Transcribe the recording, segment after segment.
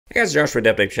Hey guys, Josh with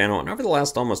Update Channel, and over the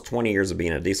last almost 20 years of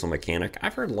being a diesel mechanic,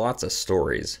 I've heard lots of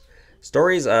stories.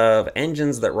 Stories of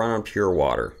engines that run on pure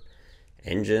water,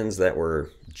 engines that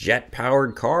were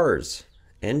jet-powered cars,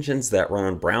 engines that run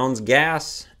on Brown's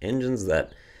gas, engines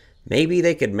that maybe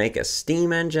they could make a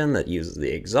steam engine that uses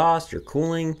the exhaust or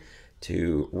cooling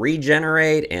to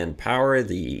regenerate and power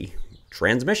the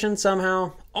transmission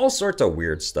somehow. All sorts of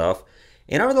weird stuff.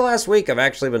 And over the last week, I've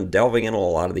actually been delving into a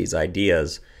lot of these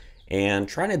ideas and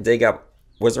trying to dig up,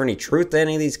 was there any truth to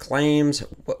any of these claims?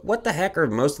 What the heck are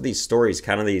most of these stories,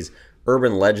 kind of these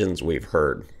urban legends we've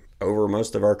heard over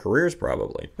most of our careers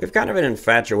probably? We've kind of an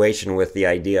infatuation with the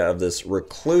idea of this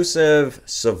reclusive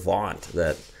savant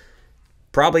that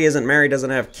probably isn't married, doesn't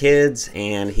have kids,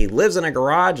 and he lives in a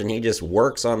garage and he just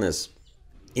works on this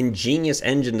ingenious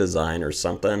engine design or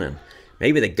something, and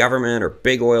maybe the government or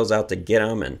big oil's out to get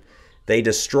him and they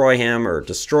destroy him or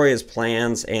destroy his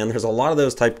plans, and there's a lot of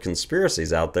those type of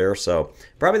conspiracies out there. So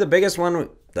probably the biggest one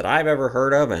that I've ever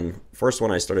heard of, and first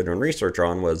one I started doing research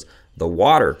on, was the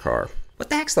water car. What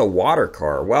the heck's the water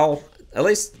car? Well, at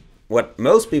least what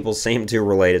most people seem to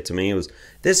relate it to me was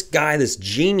this guy, this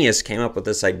genius, came up with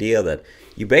this idea that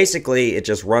you basically, it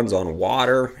just runs on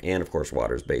water, and of course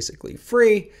water is basically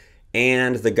free,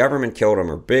 and the government killed him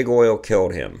or big oil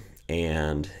killed him,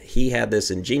 and he had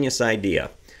this ingenious idea.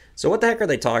 So what the heck are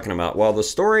they talking about? Well, the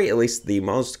story, at least the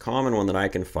most common one that I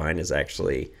can find, is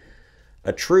actually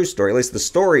a true story. At least the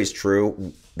story is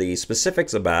true. The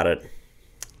specifics about it,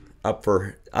 up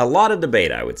for a lot of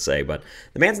debate, I would say. But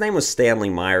the man's name was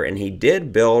Stanley Meyer, and he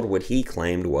did build what he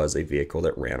claimed was a vehicle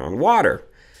that ran on water.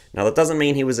 Now, that doesn't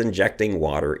mean he was injecting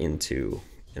water into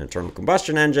an internal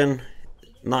combustion engine.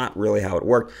 Not really how it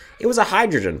worked. It was a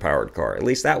hydrogen-powered car. At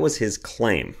least that was his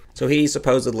claim. So he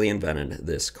supposedly invented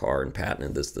this car and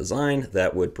patented this design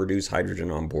that would produce hydrogen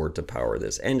on board to power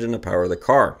this engine, to power the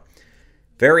car.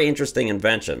 Very interesting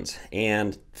inventions.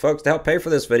 And folks, to help pay for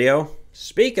this video,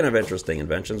 speaking of interesting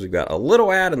inventions, we've got a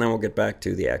little ad and then we'll get back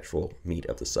to the actual meat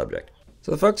of the subject.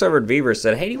 So the folks over at Beaver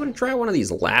said, hey, do you want to try one of these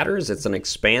ladders? It's an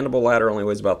expandable ladder, only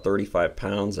weighs about 35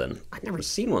 pounds, and I'd never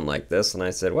seen one like this. And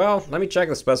I said, well, let me check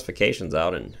the specifications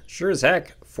out, and sure as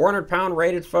heck, 400-pound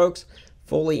rated, folks,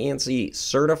 fully ANSI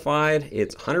certified.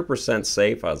 It's 100%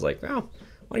 safe. I was like, well,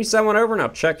 why don't you send one over and I'll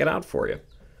check it out for you.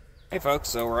 Hey, folks,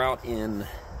 so we're out in,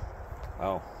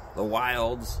 well, the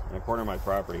wilds in a corner of my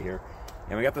property here,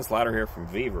 and we got this ladder here from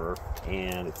Beaver,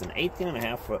 and it's an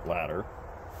 18.5-foot ladder,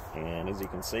 and as you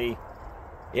can see,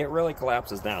 it really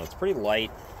collapses down. It's pretty light.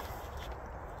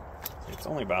 It's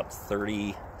only about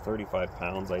 30, 35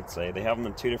 pounds, I'd say. They have them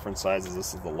in two different sizes.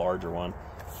 This is the larger one.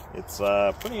 It's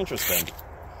pretty interesting.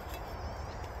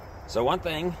 So one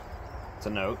thing to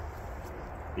note,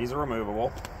 these are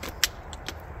removable.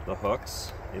 The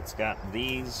hooks, it's got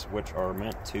these, which are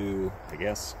meant to, I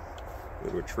guess,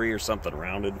 go to a tree or something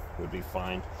rounded would be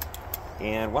fine.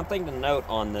 And one thing to note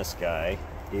on this guy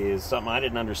is something I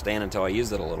didn't understand until I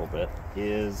used it a little bit,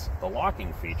 is the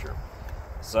locking feature.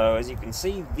 So as you can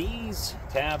see, these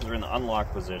tabs are in the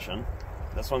unlock position.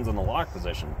 This one's in the lock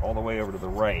position, all the way over to the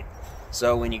right.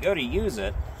 So when you go to use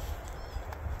it,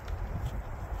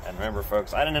 and remember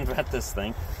folks, I didn't invent this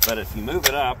thing, but if you move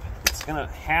it up, it's gonna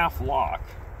half lock.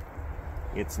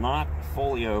 It's not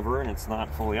fully over and it's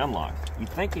not fully unlocked. You'd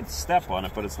think you'd step on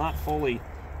it, but it's not fully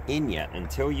in yet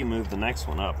until you move the next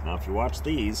one up. Now if you watch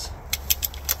these,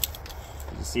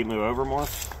 you see it move over more?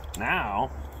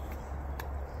 Now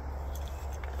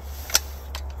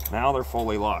they're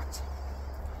fully locked.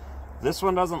 This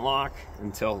one doesn't lock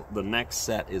until the next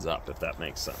set is up, if that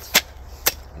makes sense.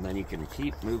 And then you can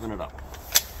keep moving it up.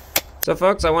 So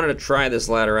folks, I wanted to try this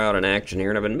ladder out in action here,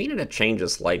 and I've been meaning to change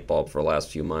this light bulb for the last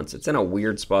few months. It's in a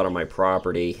weird spot on my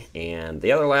property, and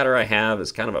the other ladder I have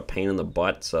is kind of a pain in the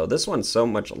butt, so this one's so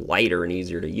much lighter and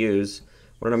easier to use.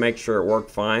 Wanted to make sure it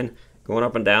worked fine. Going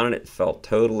up and down and it felt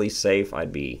totally safe.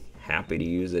 I'd be happy to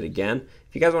use it again.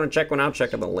 If you guys want to check one out,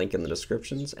 check out the link in the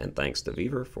descriptions, and thanks to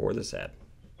Beaver for this ad.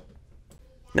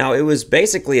 Now, it was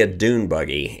basically a dune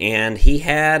buggy, and he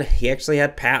actually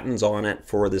had patents on it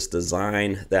for this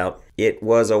design that it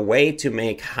was a way to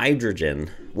make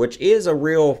hydrogen, which is a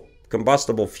real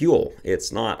combustible fuel.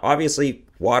 It's not, obviously,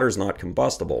 water's not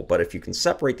combustible, but if you can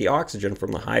separate the oxygen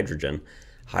from the hydrogen,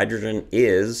 hydrogen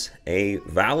is a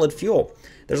valid fuel.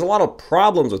 There's a lot of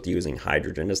problems with using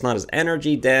hydrogen. It's not as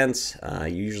energy dense.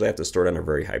 You usually have to store it under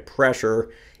very high pressure.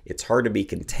 It's hard to be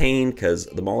contained because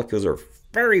the molecules are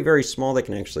very, very small. They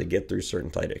can actually get through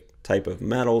certain type of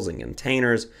metals and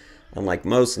containers, unlike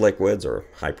most liquids or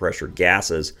high pressure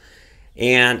gases.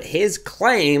 And his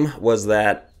claim was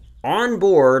that on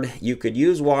board, you could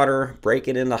use water, break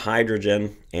it into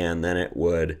hydrogen, and then it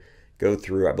would go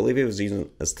through, I believe he was using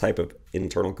this type of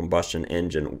internal combustion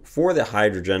engine for the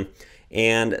hydrogen,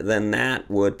 and then that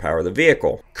would power the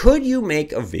vehicle. Could you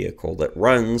make a vehicle that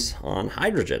runs on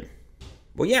hydrogen?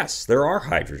 Well, yes, there are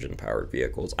hydrogen-powered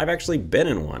vehicles. I've actually been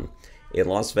in one. In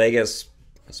Las Vegas,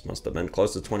 this must have been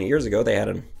close to 20 years ago, they had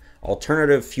an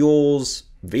alternative fuels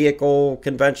vehicle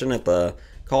convention at the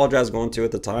college I was going to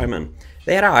at the time, and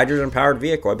they had a hydrogen-powered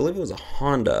vehicle. I believe it was a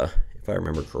Honda, if I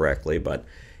remember correctly, but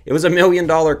it was $1 million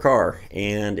car,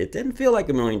 and it didn't feel like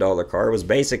 $1 million car. It was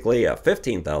basically a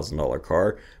 $15,000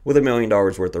 car with $1 million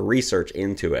worth of research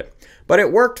into it. But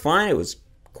it worked fine. It was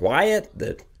quiet,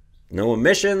 no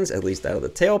emissions, at least out of the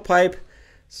tailpipe.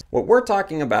 What we're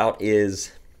talking about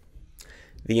is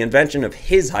the invention of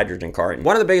his hydrogen car. And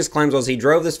one of the biggest claims was he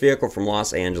drove this vehicle from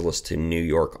Los Angeles to New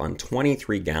York on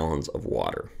 23 gallons of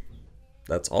water.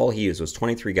 That's all he used, was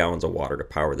 23 gallons of water to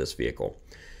power this vehicle.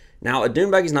 Now, a dune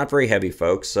buggy is not very heavy,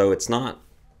 folks, so it's not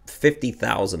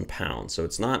 50,000 pounds. So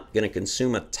it's not going to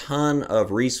consume a ton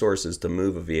of resources to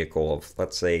move a vehicle of,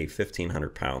 let's say,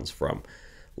 1,500 pounds from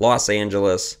Los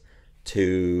Angeles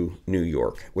to New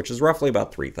York, which is roughly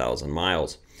about 3,000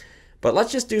 miles. But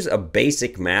let's just do a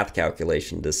basic math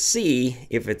calculation to see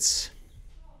if it's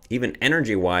even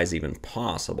energy-wise even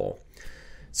possible.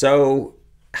 So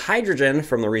hydrogen,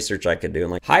 from the research I could do,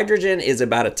 like hydrogen is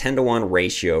about a 10-to-1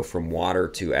 ratio from water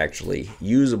to actually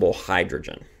usable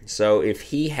hydrogen. So if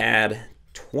he had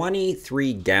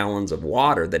 23 gallons of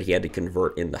water that he had to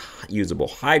convert into usable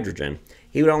hydrogen,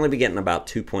 he would only be getting about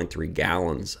 2.3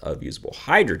 gallons of usable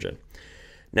hydrogen.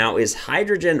 Now, is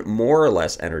hydrogen more or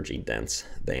less energy dense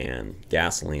than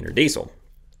gasoline or diesel?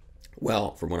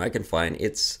 Well, from what I can find,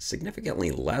 it's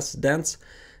significantly less dense.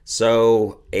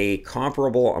 So a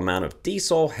comparable amount of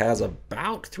diesel has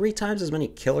about 3 times as many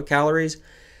kilocalories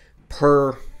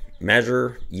per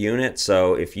measure unit.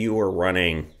 So if you were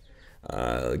running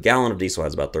a gallon of diesel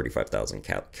has about 35,000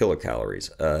 kilocalories.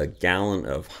 A gallon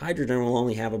of hydrogen will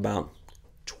only have about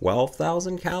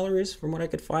 12,000 calories from what I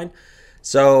could find.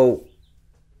 So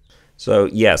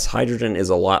yes, hydrogen is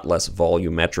a lot less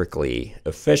volumetrically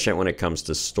efficient when it comes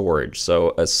to storage.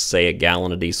 So say a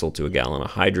gallon of diesel to a gallon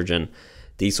of hydrogen,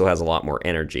 diesel has a lot more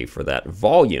energy for that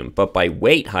volume. But by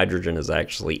weight, hydrogen is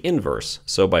actually inverse.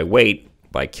 So by weight,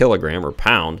 by kilogram or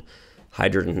pound,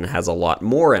 hydrogen has a lot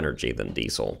more energy than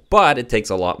diesel. But it takes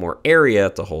a lot more area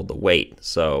to hold the weight.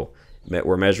 So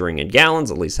we're measuring in gallons,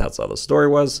 at least that's how the story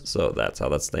was. So that's how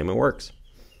that statement works.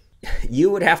 You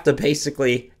would have to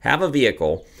basically have a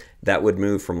vehicle that would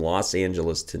move from Los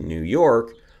Angeles to New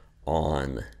York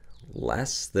on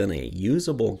less than a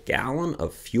usable gallon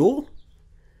of fuel?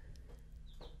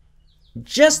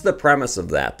 Just the premise of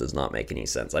that does not make any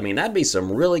sense. I mean, that'd be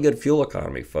some really good fuel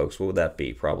economy, folks. What would that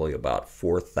be? Probably about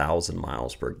 4,000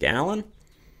 miles per gallon.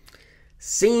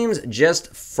 Seems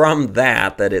just from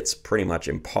that it's pretty much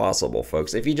impossible,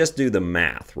 folks. If you just do the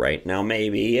math, right? Now,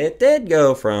 maybe it did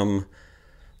go from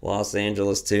Los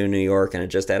Angeles to New York, and it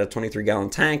just had a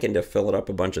 23-gallon tank and to fill it up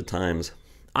a bunch of times.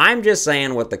 I'm just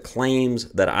saying what the claims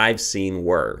that I've seen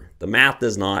were. The math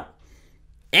does not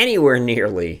anywhere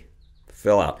nearly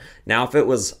fill out. Now, if it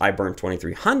was I burned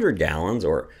 2,300 gallons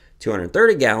or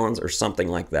 230 gallons or something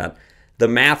like that, the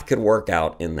math could work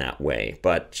out in that way.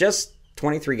 But just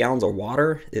 23 gallons of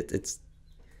water, it's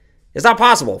not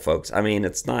possible, folks. I mean,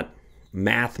 it's not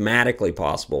mathematically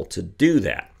possible to do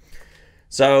that.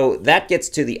 So that gets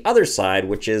to the other side,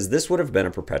 which is this would have been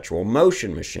a perpetual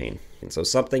motion machine. And so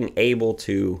something able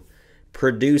to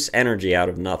produce energy out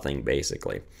of nothing,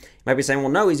 basically. You might be saying,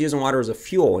 well, no, he's using water as a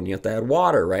fuel, and you have to add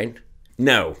water, right?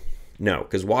 No,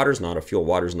 because water's not a fuel.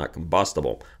 Water's not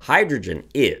combustible. Hydrogen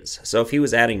is. So if he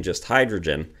was adding just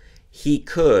hydrogen, he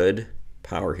could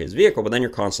power his vehicle, but then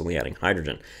you're constantly adding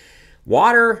hydrogen.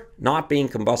 Water not being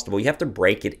combustible, you have to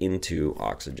break it into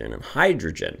oxygen and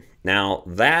hydrogen. Now,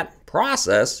 that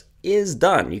process is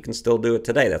done. You can still do it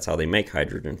today. That's how they make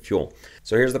hydrogen fuel.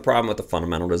 So here's the problem with the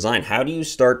fundamental design. How do you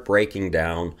start breaking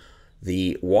down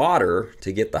the water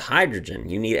to get the hydrogen?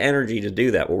 You need energy to do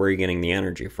that. Well, where are you getting the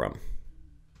energy from?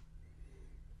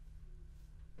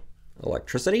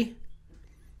 Electricity?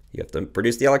 You have to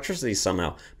produce the electricity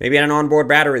somehow. Maybe an onboard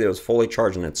battery that was fully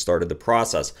charged and it started the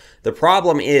process. The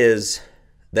problem is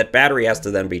that battery has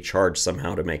to then be charged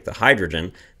somehow to make the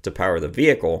hydrogen to power the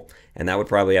vehicle, and that would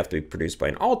probably have to be produced by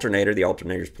an alternator. The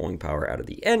alternator is pulling power out of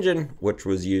the engine, which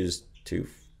was used to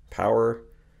power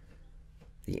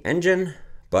the engine.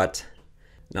 But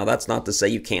now that's not to say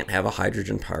you can't have a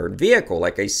hydrogen-powered vehicle.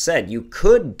 Like I said, you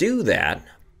could do that,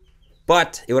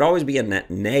 but it would always be a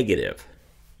net negative.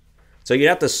 So you'd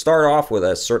have to start off with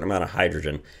a certain amount of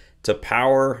hydrogen to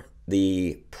power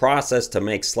the process to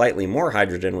make slightly more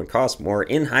hydrogen would cost more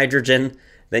in hydrogen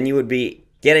than you would be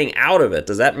getting out of it.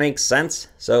 Does that make sense?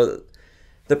 So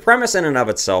the premise in and of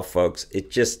itself, folks,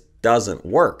 it just doesn't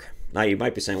work. Now you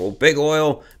might be saying, well, big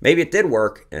oil, maybe it did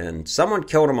work and someone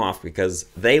killed them off because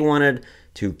they wanted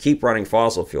to keep running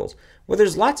fossil fuels. Well,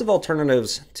 there's lots of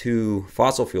alternatives to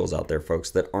fossil fuels out there,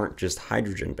 folks, that aren't just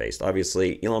hydrogen based.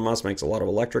 Obviously, Elon Musk makes a lot of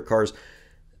electric cars.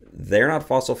 They're not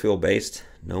fossil fuel based.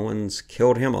 No one's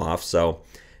killed him off. So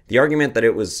the argument that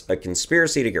it was a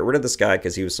conspiracy to get rid of this guy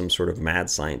because he was some sort of mad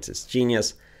scientist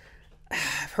genius,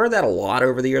 I've heard that a lot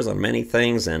over the years on many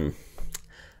things, and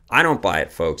I don't buy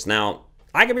it, folks. Now,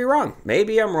 I could be wrong.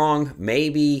 Maybe I'm wrong.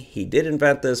 Maybe he did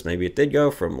invent this. Maybe it did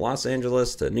go from Los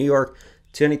Angeles to New York,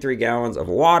 23 gallons of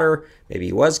water. Maybe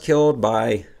he was killed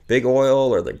by big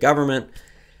oil or the government.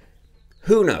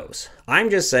 Who knows? I'm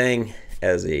just saying,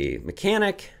 as a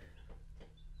mechanic,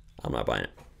 I'm not buying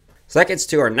it. So that gets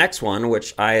to our next one,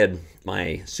 which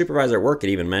my supervisor at work had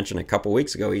even mentioned a couple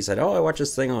weeks ago. He said, oh, I watched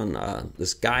this thing on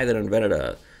this guy that invented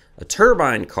a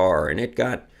turbine car, and it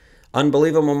got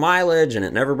unbelievable mileage and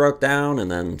it never broke down,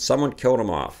 and then someone killed him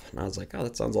off. And I was like, oh,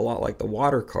 that sounds a lot like the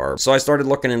water car. So I started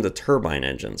looking into turbine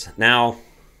engines. Now,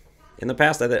 in the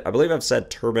past, I believe I've said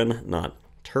turbine, not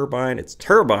turbine. It's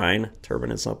turbine.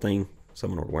 Turbine is something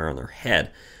someone would wear on their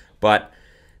head. But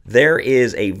there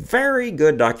is a very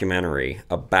good documentary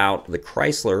about the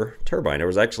Chrysler turbine. There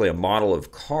was actually a model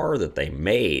of car that they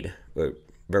made, a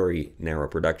very narrow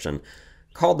production,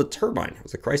 called the Turbine. It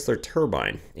was a Chrysler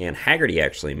Turbine, and Haggerty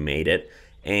actually made it,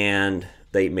 and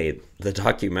they made the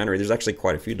documentary. There's actually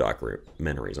quite a few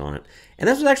documentaries on it. And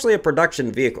this was actually a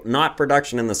production vehicle, not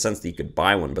production in the sense that you could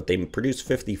buy one, but they produced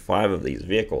 55 of these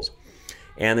vehicles.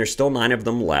 And there's still 9 of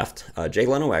them left. Jay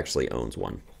Leno actually owns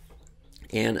one.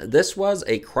 And this was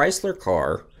a Chrysler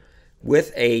car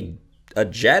with a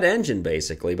jet engine,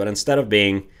 basically, but instead of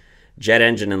being jet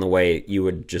engine in the way you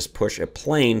would just push a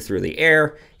plane through the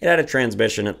air, it had a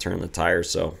transmission, it turned the tires,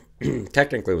 so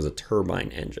technically it was a turbine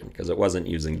engine because it wasn't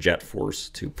using jet force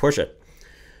to push it.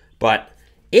 But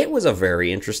it was a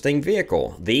very interesting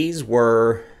vehicle. These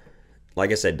were,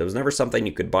 like I said, there was never something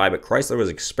you could buy, but Chrysler was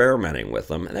experimenting with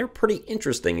them, and they were pretty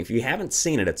interesting. If you haven't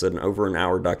seen it, it's an over an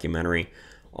hour documentary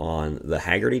on the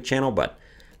Haggerty channel, but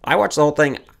I watched the whole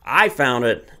thing. I found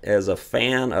it as a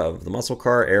fan of the muscle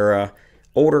car era,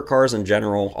 older cars in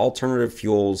general, alternative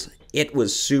fuels. It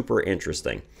was super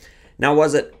interesting. Now,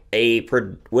 would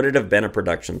it have been a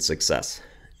production success?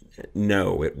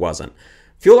 No, it wasn't.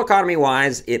 Fuel economy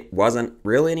wise, it wasn't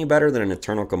really any better than an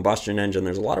internal combustion engine.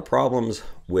 There's a lot of problems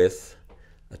with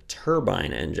a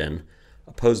turbine engine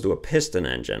opposed to a piston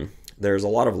engine. There's a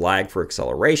lot of lag for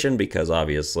acceleration because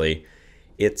obviously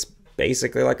it's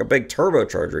basically like a big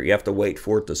turbocharger. You have to wait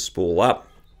for it to spool up.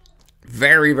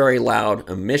 Very, very loud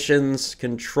emissions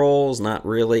controls, not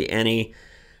really any.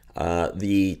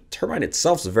 The turbine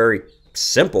itself is very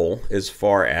simple as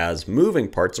far as moving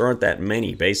parts. There aren't that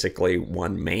many, basically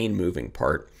one main moving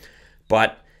part.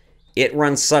 But it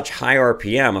runs such high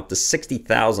RPM, up to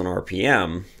 60,000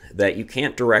 RPM, that you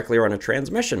can't directly run a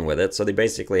transmission with it. So they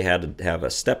basically had to have a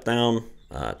step-down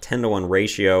 10-to-1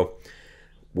 ratio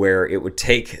where it would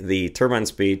take the turbine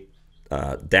speed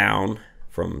down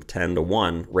from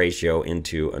 10-to-1 ratio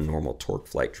into a normal torque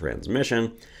flight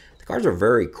transmission. The cars are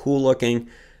very cool looking.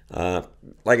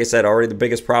 Like I said already, the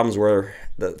biggest problems were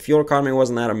the fuel economy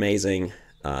wasn't that amazing.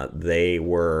 They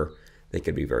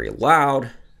could be very loud.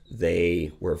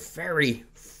 They were very,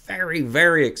 very,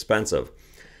 very expensive.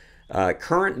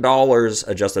 Current dollars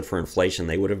adjusted for inflation,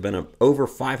 they would have been over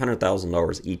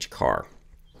 $500,000 each car.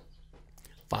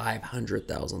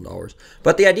 $500,000.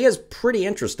 But the idea is pretty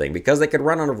interesting because they could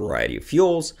run on a variety of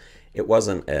fuels. It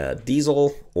wasn't a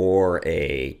diesel or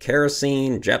a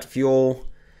kerosene, jet fuel,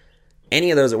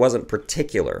 any of those. It wasn't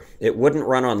particular. It wouldn't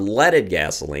run on leaded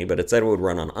gasoline, but it said it would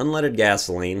run on unleaded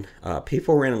gasoline.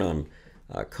 People ran it on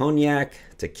cognac,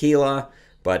 tequila,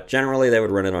 but generally they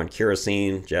would run it on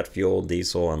kerosene, jet fuel,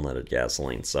 diesel, unleaded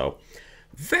gasoline. So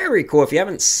very cool. If you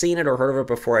haven't seen it or heard of it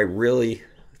before, I really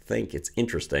think it's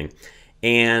interesting.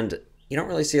 And you don't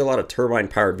really see a lot of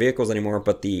turbine-powered vehicles anymore,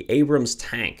 but the Abrams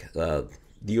tank, the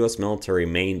U.S. military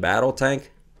main battle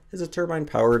tank, is a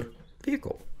turbine-powered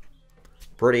vehicle.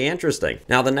 Pretty interesting.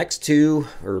 Now, the next two,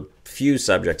 or few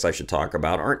subjects I should talk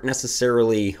about, aren't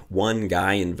necessarily one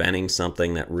guy inventing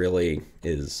something that really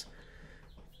is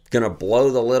going to blow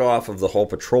the lid off of the whole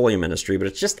petroleum industry, but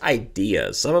it's just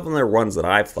ideas. Some of them are ones that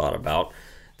I've thought about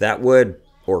that would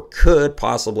or could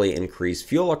possibly increase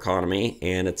fuel economy,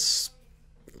 and it's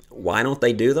why don't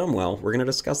they do them? Well, we're going to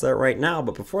discuss that right now,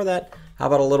 but before that, how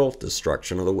about a little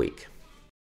destruction of the week?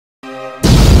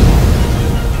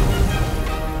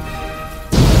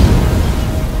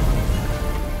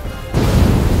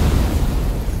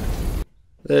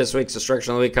 This week's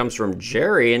Destruction of the Week comes from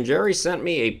Jerry, and Jerry sent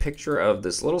me a picture of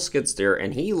this little skid steer,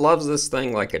 and he loves this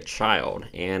thing like a child.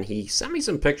 And he sent me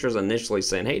some pictures initially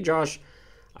saying, hey Josh,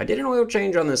 I did an oil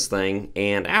change on this thing,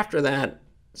 and after that,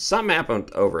 something happened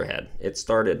overhead. It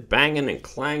started banging and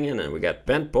clanging, and we got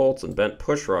bent bolts and bent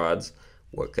push rods.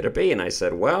 What could it be? And I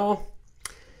said, well,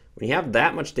 when you have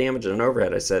that much damage in an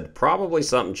overhead, I said, probably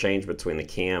something changed between the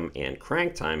cam and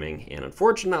crank timing, and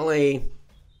unfortunately,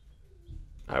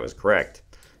 I was correct.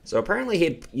 So apparently he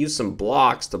had used some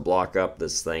blocks to block up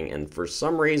this thing, and for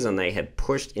some reason they had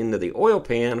pushed into the oil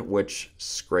pan, which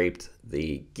scraped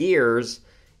the gears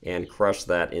and crushed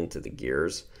that into the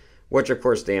gears, which of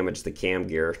course damaged the cam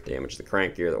gear, damaged the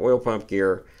crank gear, the oil pump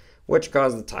gear, which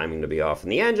caused the timing to be off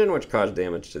in the engine, which caused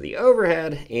damage to the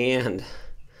overhead, and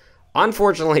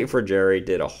unfortunately for Jerry,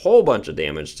 did a whole bunch of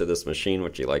damage to this machine,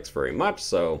 which he likes very much.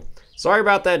 So sorry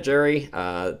about that, Jerry.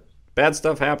 Bad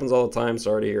stuff happens all the time.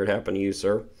 Sorry to hear it happen to you,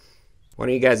 sir. Why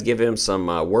don't you guys give him some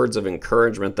words of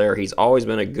encouragement there? He's always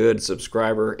been a good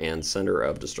subscriber and sender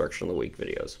of Destruction of the Week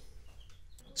videos.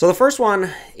 So the first one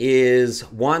is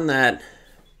one that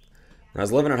when I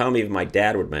was living at home, even my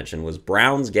dad would mention, was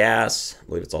Brown's gas. I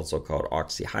believe it's also called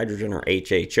oxyhydrogen or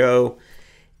HHO.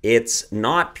 It's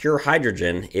not pure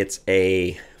hydrogen. It's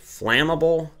a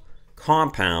flammable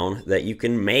compound that you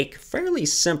can make fairly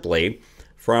simply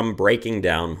from breaking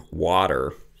down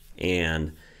water.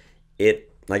 And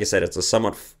it, like I said, it's a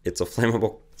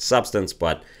flammable substance,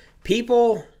 but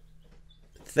people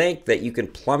think that you can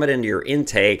plumb it into your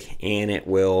intake and it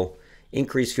will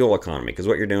increase fuel economy, because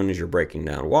what you're doing is you're breaking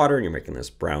down water and you're making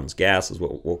this Brown's gas is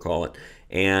what we'll call it,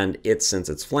 and since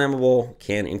it's flammable,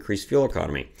 can increase fuel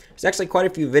economy. There's actually quite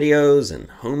a few videos and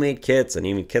homemade kits and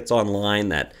even kits online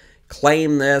that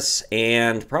claim this,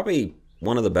 and probably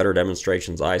one of the better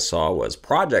demonstrations I saw was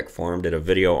Project Farm did a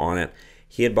video on it.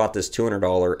 He had bought this $200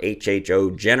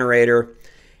 HHO generator.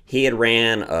 He had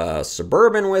ran a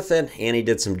Suburban with it, and he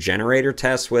did some generator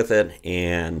tests with it.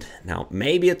 And now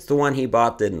maybe it's the one he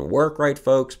bought didn't work right,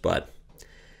 folks, but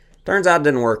turns out it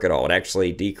didn't work at all. It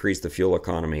actually decreased the fuel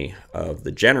economy of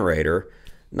the generator.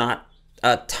 Not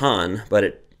a ton, but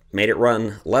it made it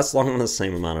run less long on the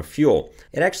same amount of fuel.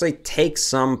 It actually takes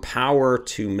some power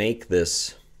to make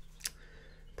this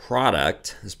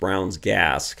product, this Brown's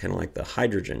gas, kind of like the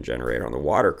hydrogen generator on the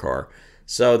water car.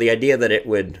 So the idea that it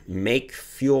would make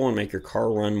fuel and make your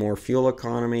car run more fuel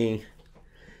economy,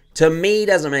 to me,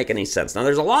 doesn't make any sense. Now,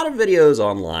 there's a lot of videos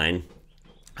online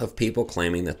of people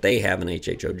claiming that they have an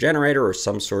HHO generator or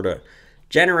some sort of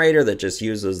generator that just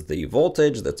uses the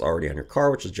voltage that's already on your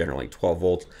car, which is generally 12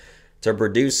 volts, to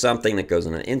produce something that goes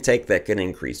in an intake that can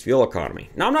increase fuel economy.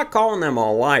 Now, I'm not calling them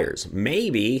all liars.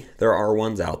 Maybe there are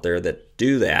ones out there that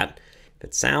do that. If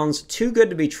it sounds too good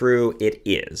to be true, it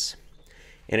is.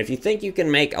 And if you think you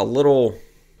can make a little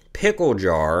pickle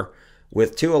jar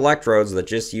with 2 electrodes that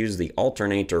just use the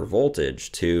alternator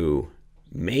voltage to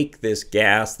make this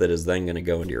gas that is then going to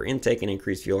go into your intake and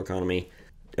increase fuel economy,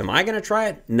 am I going to try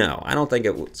it? No, I don't think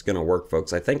it's going to work,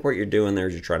 folks. I think what you're doing there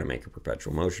is you're trying to make a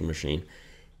perpetual motion machine,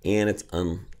 and it's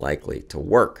unlikely to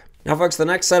work. Now, folks, the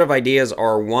next set of ideas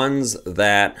are ones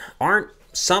that aren't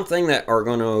something that are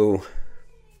going to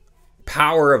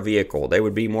power a vehicle. They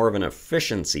would be more of an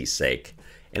efficiency sake.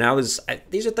 And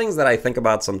these are things that I think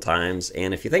about sometimes,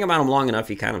 and if you think about them long enough,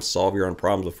 you kind of solve your own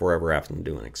problems before ever having to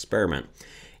do an experiment.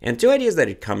 And 2 ideas that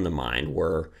had come to mind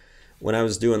were, when I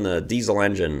was doing the diesel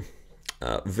engine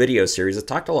video series, I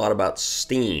talked a lot about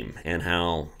steam and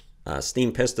how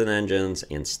steam piston engines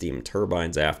and steam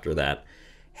turbines after that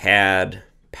had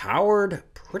powered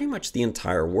pretty much the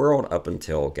entire world up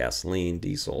until gasoline,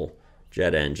 diesel,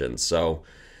 jet engines. So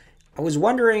I was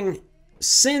wondering,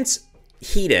 since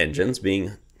heat engines,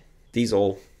 being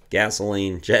diesel,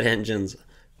 gasoline, jet engines,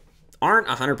 aren't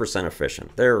 100%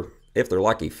 efficient. They're, if they're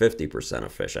lucky, 50%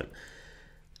 efficient.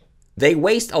 They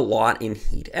waste a lot in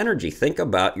heat energy. Think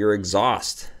about your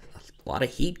exhaust. A lot of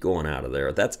heat going out of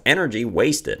there. That's energy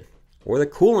wasted. Or the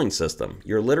cooling system.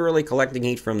 You're literally collecting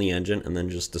heat from the engine and then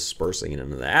just dispersing it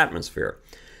into the atmosphere.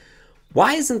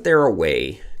 Why isn't there a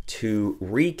way to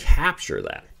recapture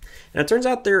that? And it turns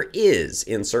out there is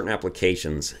in certain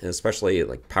applications, especially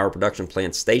like power production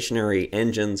plants, stationary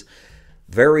engines,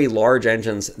 very large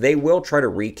engines. They will try to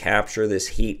recapture this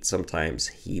heat, sometimes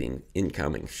heating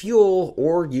incoming fuel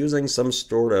or using some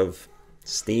sort of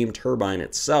steam turbine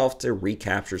itself to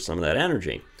recapture some of that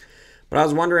energy. But I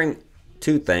was wondering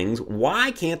 2 things.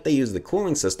 Why can't they use the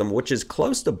cooling system, which is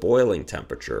close to boiling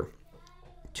temperature,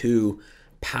 to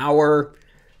power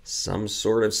some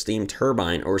sort of steam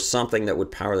turbine or something that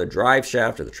would power the drive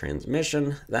shaft or the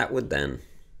transmission that would then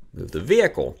move the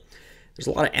vehicle?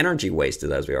 There's a lot of energy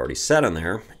wasted, as we already said in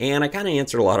there, and I kind of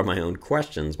answered a lot of my own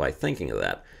questions by thinking of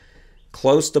that.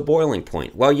 Close to boiling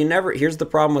point. Well, here's the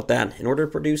problem with that. In order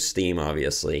to produce steam,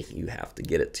 obviously, you have to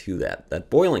get it to that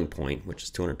boiling point, which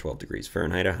is 212 degrees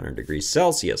Fahrenheit, 100 degrees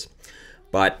Celsius.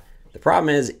 But the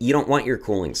problem is you don't want your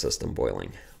cooling system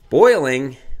boiling.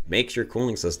 Boiling makes your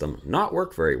cooling system not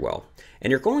work very well.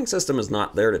 And your cooling system is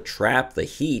not there to trap the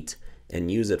heat and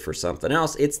use it for something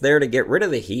else. It's there to get rid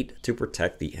of the heat to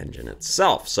protect the engine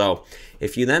itself. So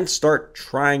if you then start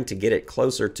trying to get it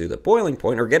closer to the boiling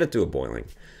point or get it to a boiling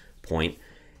point,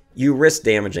 you risk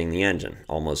damaging the engine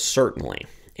almost certainly.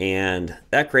 And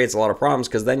that creates a lot of problems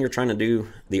because then you're trying to do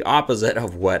the opposite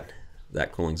of what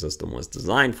that cooling system was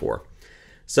designed for.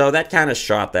 So that kind of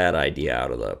shot that idea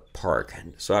out of the park.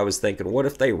 So I was thinking, what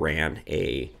if they ran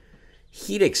a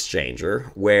heat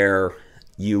exchanger where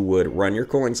you would run your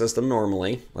cooling system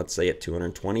normally, let's say at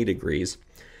 220 degrees,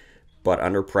 but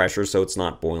under pressure so it's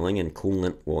not boiling, and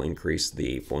coolant will increase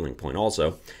the boiling point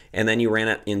also. And then you ran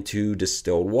it into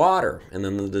distilled water, and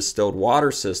then the distilled water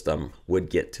system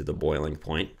would get to the boiling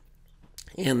point,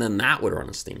 and then that would run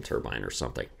a steam turbine or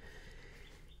something.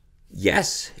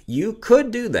 Yes, you could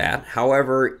do that.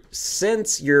 However,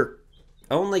 since you're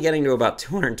only getting to about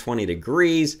 220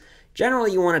 degrees,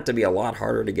 generally you want it to be a lot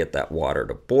harder to get that water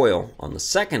to boil on the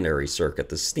secondary circuit,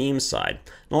 the steam side.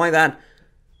 Not only that,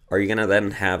 are you going to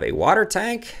then have a water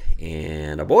tank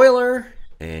and a boiler?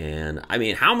 And I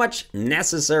mean, how much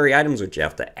necessary items would you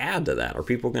have to add to that? Are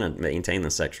people going to maintain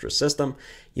this extra system?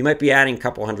 You might be adding a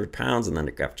couple 100 pounds and then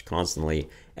you have to constantly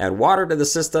add water to the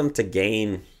system to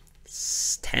gain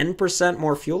 10%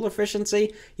 more fuel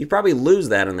efficiency. You'd probably lose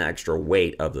that in the extra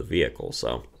weight of the vehicle,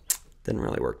 so didn't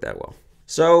really work that well.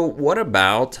 So what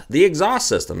about the exhaust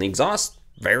system? The exhaust,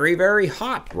 very, very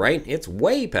hot, right? It's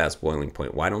way past boiling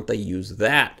point. Why don't they use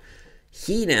that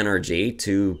heat energy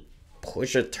to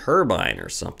push a turbine or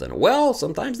something? Well,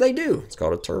 sometimes they do. It's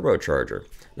called a turbocharger.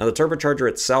 Now the turbocharger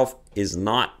itself is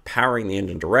not powering the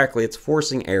engine directly. It's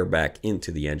forcing air back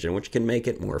into the engine, which can make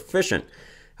it more efficient.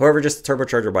 However, just the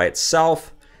turbocharger by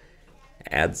itself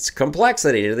adds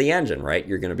complexity to the engine, right?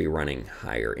 You're going to be running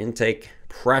higher intake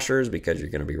pressures because you're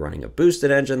going to be running a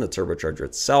boosted engine. The turbocharger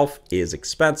itself is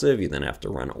expensive. You then have to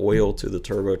run oil to the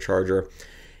turbocharger.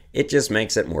 It just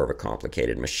makes it more of a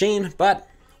complicated machine, but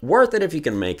worth it if you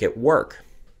can make it work.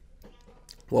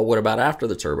 Well, what about after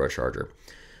the turbocharger?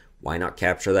 Why not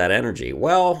capture that energy?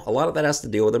 Well, a lot of that has to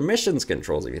deal with emissions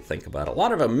controls if you think about it. A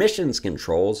lot of emissions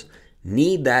controls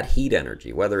need that heat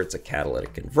energy, whether it's a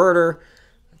catalytic converter,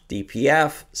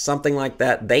 DPF, something like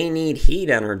that. They need heat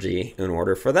energy in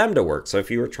order for them to work. So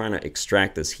if you were trying to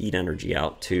extract this heat energy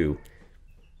out to,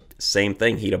 same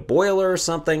thing, heat a boiler or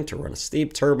something to run a steam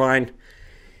turbine,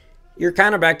 you're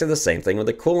kind of back to the same thing with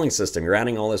the cooling system. You're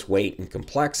adding all this weight and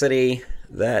complexity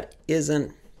that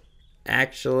isn't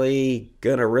actually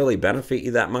gonna really benefit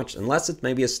you that much unless it's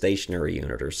maybe a stationary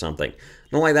unit or something.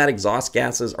 Not only that, exhaust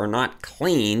gases are not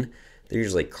clean. They're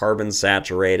usually carbon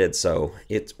saturated, so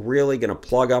it's really going to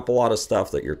plug up a lot of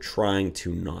stuff that you're trying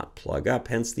to not plug up,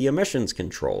 hence the emissions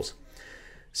controls.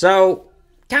 So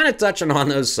kind of touching on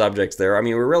those subjects there. I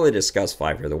mean, we really discussed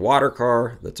 5 here: the water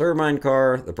car, the turbine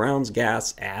car, the Brown's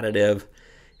gas additive,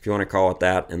 if you want to call it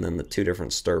that, and then the 2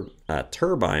 different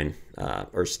turbine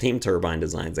or steam turbine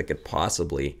designs that could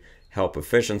possibly help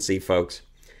efficiency, folks.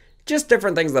 Just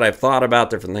different things that I've thought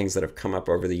about, different things that have come up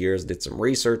over the years, did some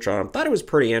research on them. Thought it was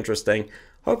pretty interesting.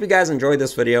 Hope you guys enjoyed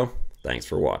this video. Thanks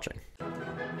for watching.